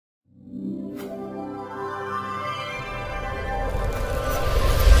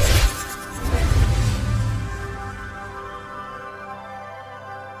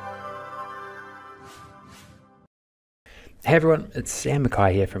Hey everyone, it's Sam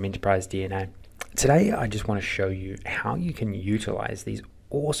Mackay here from Enterprise DNA. Today I just want to show you how you can utilize this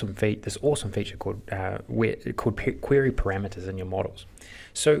awesome feature called query parameters in your models.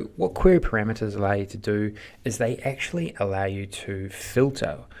 So what query parameters allow you to do is they actually allow you to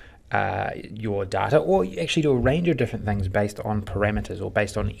filter your data, or you actually do a range of different things based on parameters or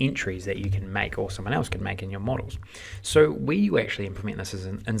based on entries that you can make or someone else can make in your models. So where you actually implement this is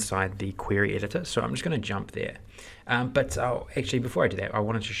inside the query editor. So I'm just going to jump there. But actually, before I do that, I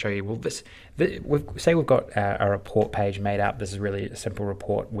wanted to show you, well, we've got a report page made up. This is really a simple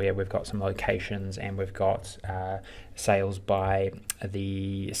report where we've got some locations and we've got sales by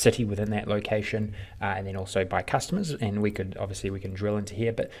the city within that location, and then also by customers, and we can drill into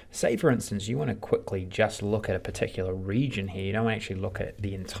here. But say for instance you want to quickly just look at a particular region here, you don't actually look at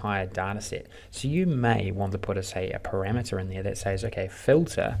the entire data set, so you may want to put a parameter in there that says, okay,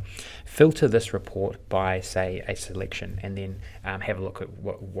 filter this report by, say, a selection, and then have a look at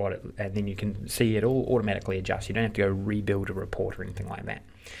and then you can see it all automatically adjust. You don't have to go rebuild a report or anything like that.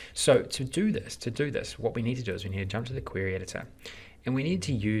 So to do this, what we need to do is we need to jump to the query editor, and we need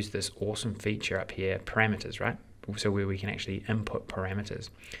to use this awesome feature up here, parameters, right? So where we can actually input parameters.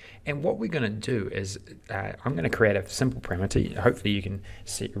 And what we're going to do is I'm going to create a simple parameter. Hopefully you can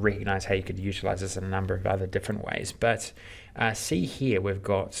recognize how you could utilize this in a number of other different ways. But see here, we've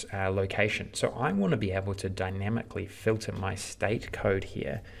got location. So I want to be able to dynamically filter my state code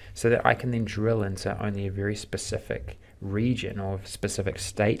here so that I can then drill into only a very specific region or specific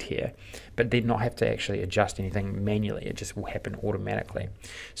state here, but then not have to actually adjust anything manually. It just will happen automatically.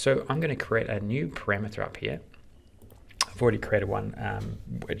 So I'm going to create a new parameter up here. I've already created one,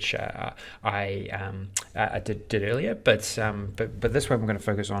 which I did earlier, but this way we're going to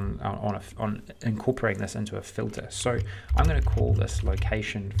focus on incorporating this into a filter. So I'm going to call this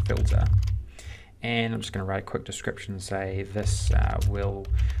location filter, and I'm just going to write a quick description and say this will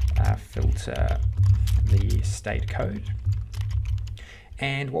filter the state code.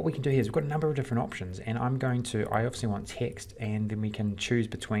 And what we can do here is we've got a number of different options, and I obviously want text, and then we can choose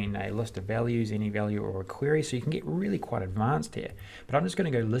between a list of values, any value, or a query, so you can get really quite advanced here. But I'm just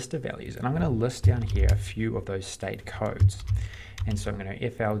going to go list of values, and I'm going to list down here a few of those state codes. And so I'm going to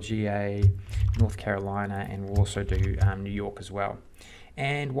FLGA, North Carolina, and we'll also do New York as well.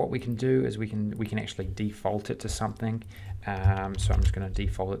 And what we can do is we can actually default it to something. So I'm just going to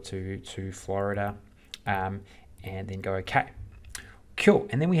default it to Florida, and then go OK. Cool,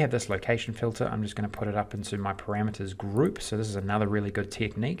 and then we have this location filter. I'm just going to put it up into my parameters group. So this is another really good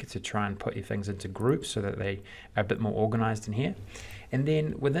technique to try and put your things into groups so that they are a bit more organized in here. And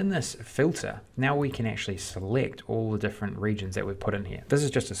then within this filter, now we can actually select all the different regions that we've put in here. This is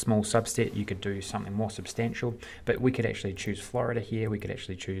just a small subset. You could do something more substantial, but we could actually choose Florida here. We could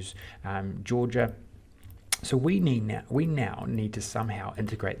actually choose Georgia. So we now need to somehow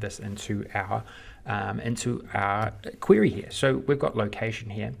integrate this into our query here. So we've got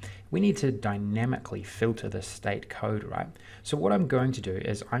location here. We need to dynamically filter the state code, right? So what I'm going to do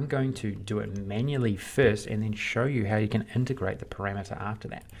is I'm going to do it manually first, and then show you how you can integrate the parameter after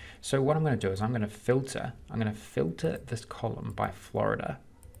that. So what I'm going to do is I'm going to filter this column by Florida,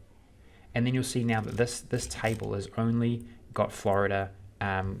 and then you'll see now that this table has only got Florida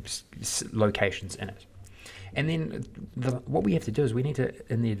locations in it. And then what we have to do is we need to,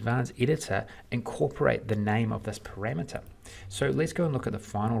 in the advanced editor, incorporate the name of this parameter. So let's go and look at the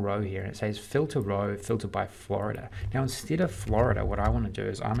final row here, and it says filter row, filter by Florida. Now instead of Florida, what I want to do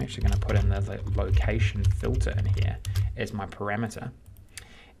is I'm actually going to put in the location filter in here as my parameter,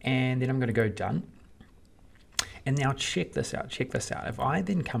 and then I'm going to go done. And now check this out. If I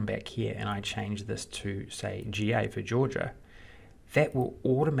then come back here and I change this to, say, GA for Georgia, that will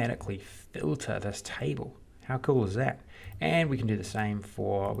automatically filter this table. How cool is that? And we can do the same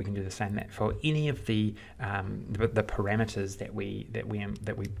for any of the parameters that we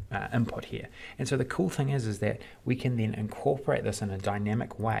input here. And so the cool thing is that we can then incorporate this in a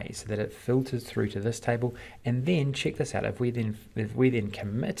dynamic way so that it filters through to this table. And then check this out. If we then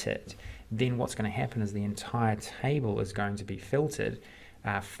commit it, then what's going to happen is the entire table is going to be filtered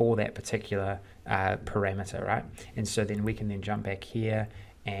for that particular parameter, right? And so then we can then jump back here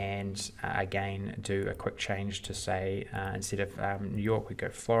and again do a quick change to say instead of New York, we go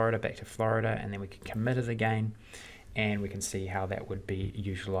Florida, back to Florida, and then we can commit it again, and we can see how that would be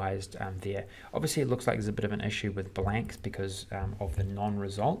utilized there. Obviously it looks like there's a bit of an issue with blanks because of the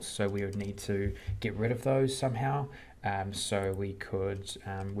non-results, so we would need to get rid of those somehow. So we could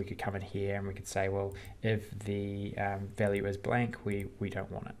come in here and we could say, well, if the value is blank, we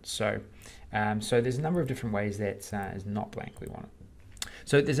don't want it. So so there's a number of different ways that is not blank we want it.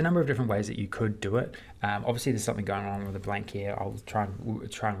 So there's a number of different ways that you could do it. Obviously, there's something going on with the blank here. I'll try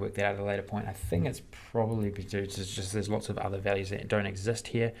and work that out at a later point. I think it's probably due to just there's lots of other values that don't exist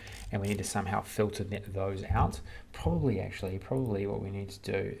here, and we need to somehow filter those out. Probably what we need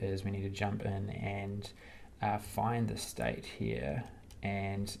to do is we need to jump in and find the state here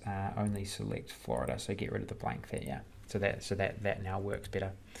and only select Florida. So get rid of the blank there. Yeah. So that now works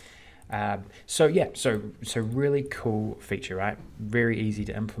better. So really cool feature, right? Very easy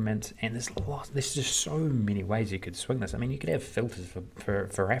to implement, and there's just so many ways you could swing this. I mean, you could have filters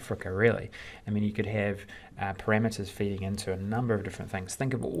for Africa, really. I mean, you could have parameters feeding into a number of different things.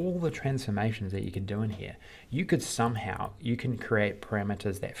 Think of all the transformations that you could do in here. You can create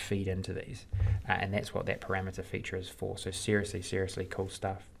parameters that feed into these, and that's what that parameter feature is for. So seriously cool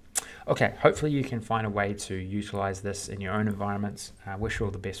stuff. Okay, hopefully you can find a way to utilize this in your own environments. Wish you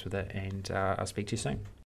all the best with it, and I'll speak to you soon.